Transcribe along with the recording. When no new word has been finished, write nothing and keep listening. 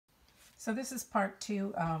So this is part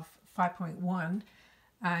 2 of 5.1.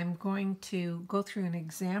 I'm going to go through an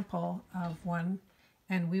example of one,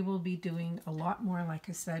 and we will be doing a lot more, like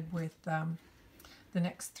I said, with the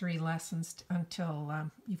next 3 lessons until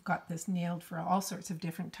you've got this nailed for all sorts of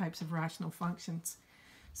different types of rational functions.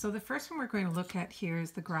 So the first one we're going to look at here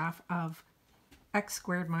is the graph of x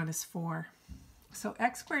squared minus 4. So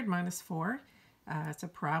x squared minus 4, it's a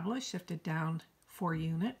parabola shifted down 4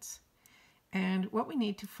 units. And what we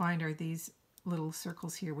need to find are these little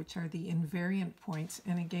circles here, which are the invariant points.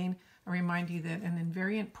 And again, I remind you that an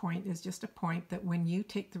invariant point is just a point that when you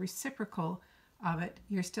take the reciprocal of it,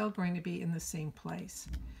 you're still going to be in the same place.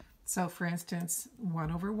 So for instance,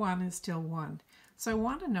 1 over 1 is still 1. So I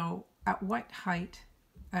want to know at what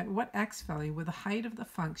x value will the height of the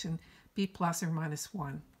function be plus or minus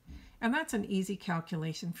 1. And that's an easy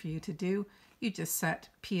calculation for you to do. You just set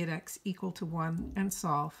p at x equal to 1 and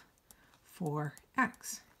solve for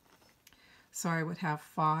x. So I would have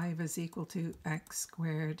 5 is equal to x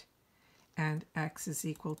squared and x is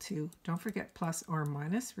equal to, don't forget, plus or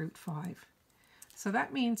minus root 5. So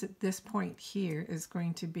that means that this point here is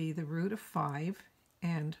going to be the root of 5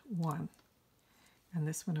 and 1. And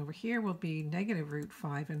this one over here will be negative root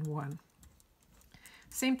 5 and 1.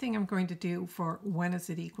 Same thing I'm going to do for when is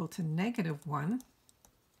it equal to negative 1.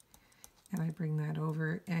 And I bring that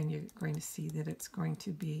over and you're going to see that it's going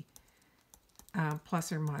to be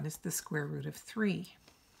plus or minus the square root of 3.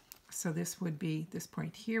 So this would be, this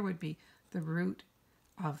point here would be the root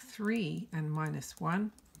of 3 and minus 1,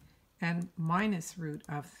 and minus root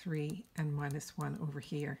of 3 and minus 1 over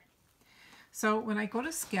here. So when I go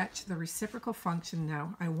to sketch the reciprocal function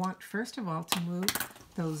now, I want first of all to move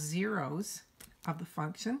those zeros of the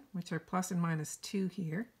function, which are plus and minus 2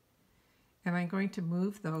 here, and I'm going to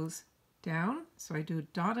move those down. So I do a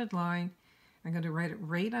dotted line. I'm going to write it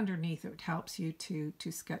right underneath. It helps you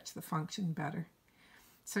to sketch the function better.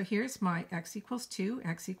 So here's my x equals 2,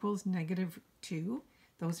 x equals negative 2.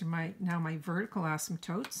 Those are now my vertical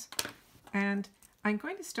asymptotes. And I'm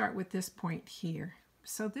going to start with this point here.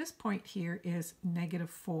 So this point here is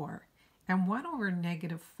negative 4. And 1 over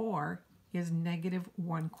negative 4 is negative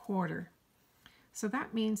 1/4. So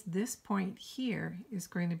that means this point here is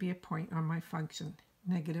going to be a point on my function,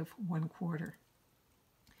 negative 1/4.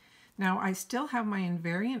 Now I still have my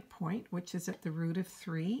invariant point, which is at the root of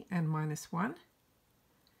 3 and minus 1,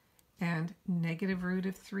 and negative root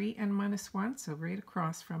of 3 and minus 1, so right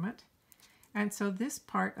across from it. And so this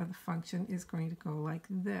part of the function is going to go like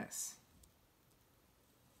this.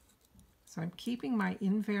 So I'm keeping my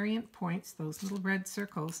invariant points, those little red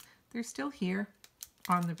circles, they're still here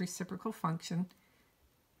on the reciprocal function.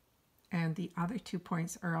 And the other 2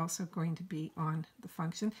 points are also going to be on the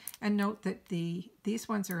function. And note that these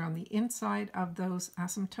ones are on the inside of those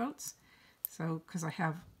asymptotes. So, because I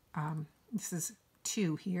have, this is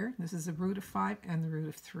 2 here. This is the root of 5 and the root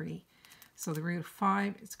of 3. So the root of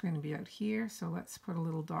 5 is going to be out here. So let's put a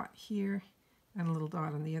little dot here and a little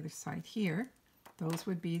dot on the other side here. Those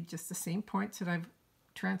would be just the same points that I've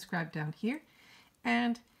transcribed down here.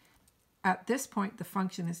 And at this point, the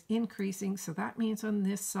function is increasing, so that means on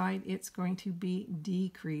this side it's going to be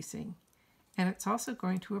decreasing. And it's also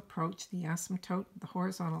going to approach the asymptote, the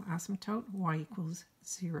horizontal asymptote, y equals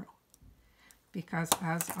 0. Because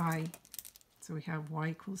so we have y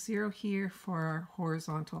equals 0 here for our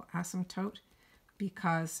horizontal asymptote,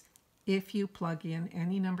 because if you plug in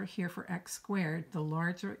any number here for x squared, the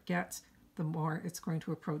larger it gets, the more it's going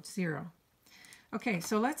to approach 0. Okay,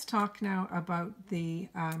 so let's talk now about the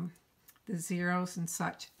zeros and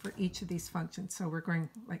such for each of these functions. So we're going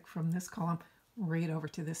like from this column right over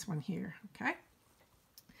to this one here, okay?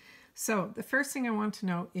 So the first thing I want to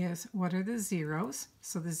know is what are the zeros?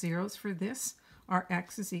 So the zeros for this are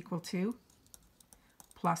x is equal to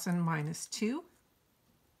plus and minus 2.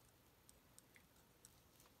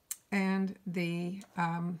 And the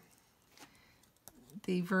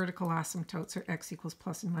vertical asymptotes are x equals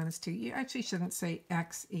plus and minus 2. You actually shouldn't say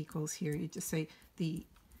x equals here. You just say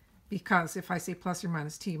because if I say plus or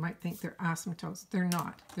minus 2, you might think they're asymptotes. They're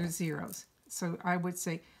not. They're zeros. So I would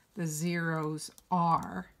say the zeros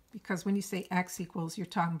are, because when you say x equals, you're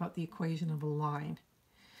talking about the equation of a line.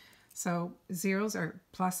 So zeros are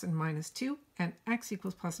plus and minus 2, and x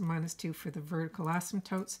equals plus and minus 2 for the vertical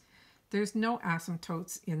asymptotes. There's no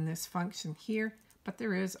asymptotes in this function here, but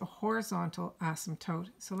there is a horizontal asymptote.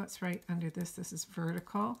 So let's write under this, this is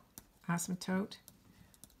vertical asymptote.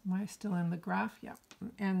 Am I still in the graph? Yeah.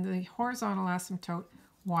 And the horizontal asymptote,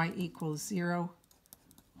 y equals 0,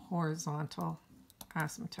 horizontal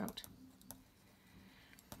asymptote.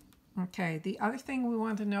 Okay, the other thing we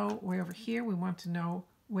want to know way over here, we want to know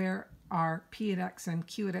where are p at x and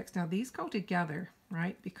q at x. Now these go together,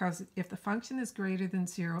 right? Because if the function is greater than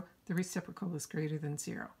 0, the reciprocal is greater than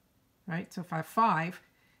 0, right? So if I have 5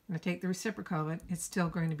 and I take the reciprocal of it, it's still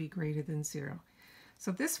going to be greater than 0.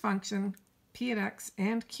 So this function, p at x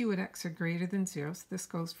and q at x are greater than 0. So this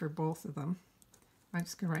goes for both of them. I'm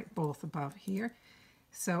just going to write both above here.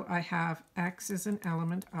 So I have x is an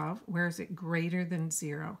element of, where is it greater than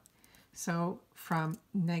 0? So from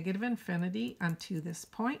negative infinity unto this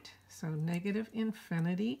point, so negative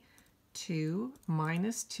infinity to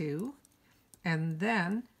minus 2, and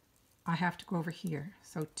then I have to go over here,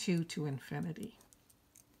 so 2 to infinity.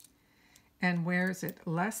 And where is it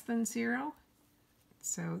less than 0?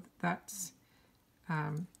 So that's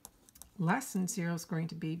less than 0 is going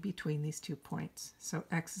to be between these 2 points. So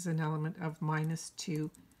x is an element of minus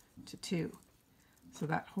 2 to 2. So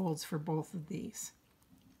that holds for both of these.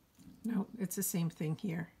 No, it's the same thing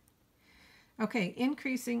here. Okay,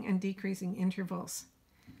 increasing and decreasing intervals.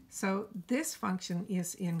 So this function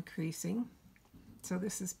is increasing. So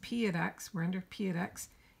this is p at x, we're under p at x,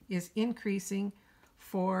 is increasing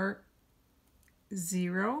for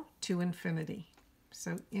 0 to infinity.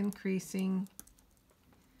 So increasing,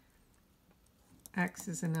 x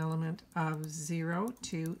is an element of 0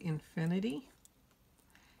 to infinity.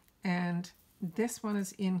 And this one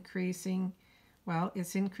is increasing, well,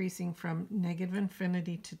 it's increasing from negative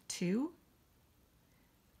infinity to 2.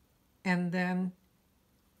 And then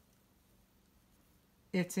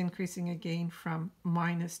it's increasing again from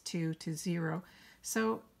minus 2 to 0.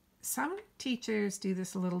 So some teachers do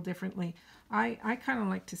this a little differently. I kind of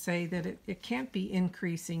like to say that it can't be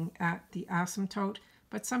increasing at the asymptote,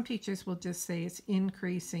 but some teachers will just say it's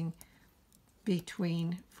increasing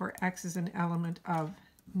between, for x is an element of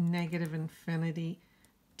negative infinity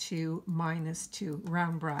to minus 2,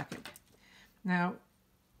 round bracket. Now,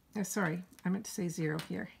 sorry, I meant to say 0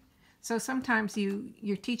 here. So sometimes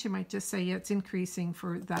your teacher might just say, yeah, it's increasing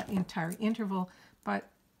for that entire interval, but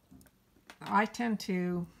I tend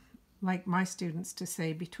to like my students to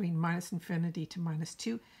say between minus infinity to minus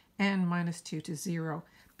 2 and minus 2 to 0,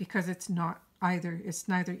 because it's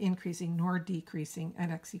neither increasing nor decreasing at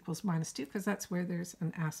x equals minus 2, because that's where there's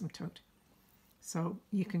an asymptote. So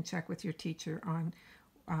you can check with your teacher on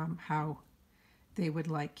how they would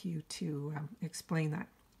like you to explain that.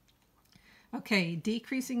 Okay,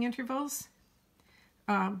 decreasing intervals.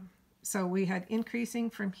 So we had increasing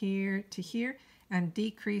from here to here, and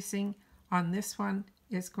decreasing on this one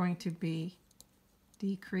is going to be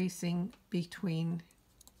decreasing between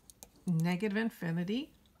negative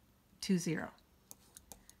infinity to 0.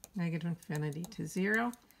 Negative infinity to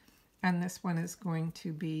 0. And this one is going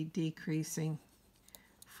to be decreasing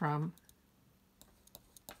from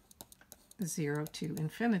 0 to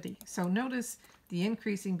infinity. So notice the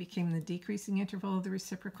increasing became the decreasing interval of the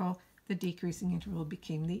reciprocal. The decreasing interval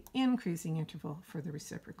became the increasing interval for the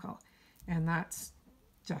reciprocal. And that's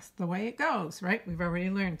just the way it goes, right? We've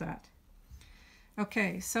already learned that.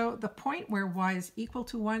 Okay, so the point where y is equal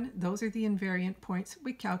to 1, those are the invariant points.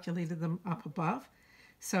 We calculated them up above.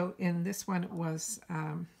 So in this one it was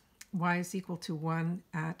y is equal to 1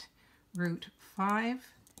 at root 5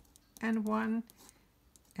 and 1,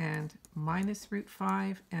 and minus root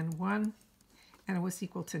 5 and 1, and it was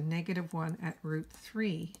equal to negative 1 at root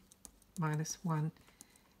 3 minus 1,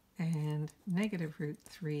 and negative root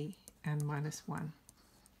 3 and minus 1.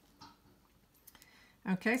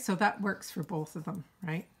 Okay, so that works for both of them,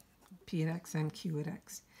 right? P at x and q at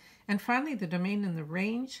x. And finally, the domain and the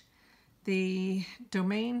range. The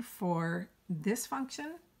domain for this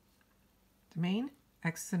function, domain,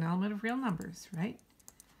 x is an element of real numbers, right?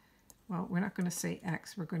 Well, we're not going to say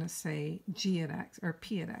x, we're going to say g at x, or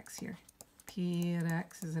p at x here. P at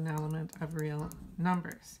x is an element of real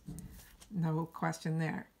numbers. No question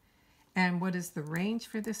there. And what is the range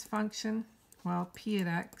for this function? Well, p at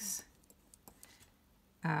x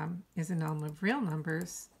is an element of real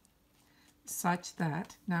numbers such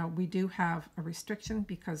that, now we do have a restriction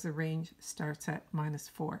because the range starts at minus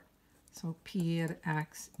 4. So p at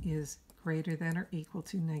x is greater than or equal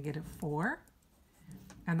to negative 4.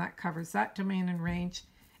 And that covers that domain and range.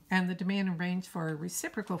 And the domain and range for a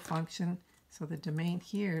reciprocal function, so the domain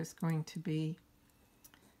here is going to be,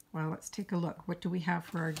 well, let's take a look. What do we have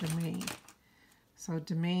for our domain? So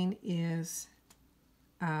domain is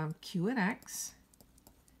q at x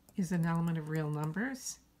is an element of real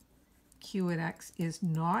numbers. Q at x is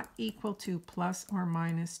not equal to plus or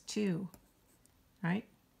minus 2, right?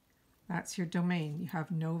 That's your domain. You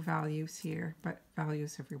have no values here, but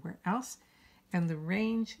values everywhere else. And the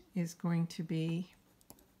range is going to be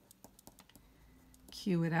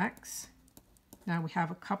q at x. Now we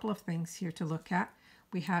have a couple of things here to look at.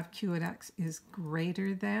 we have q at x is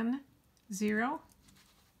greater than 0.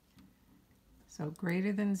 So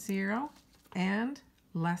greater than 0 and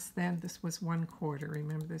less than, this was 1/4.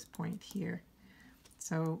 Remember this point here.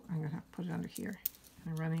 So I'm going to have to put it under here.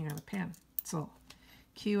 I'm running out of pen. So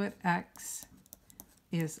q at x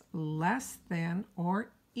is less than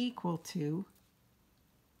or equal to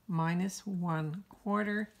minus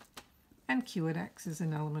 1/4, and q at x is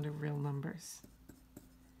an element of real numbers.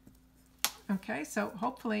 Okay, so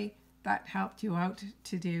hopefully that helped you out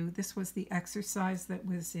to do. This was the exercise that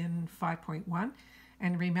was in 5.1.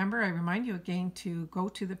 And remember, I remind you again to go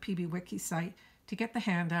to the PB Wiki site to get the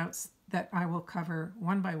handouts that I will cover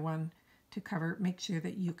one by one to cover, make sure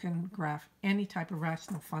that you can graph any type of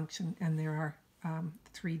rational function, and there are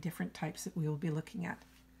 3 different types that we will be looking at.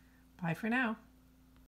 Bye for now.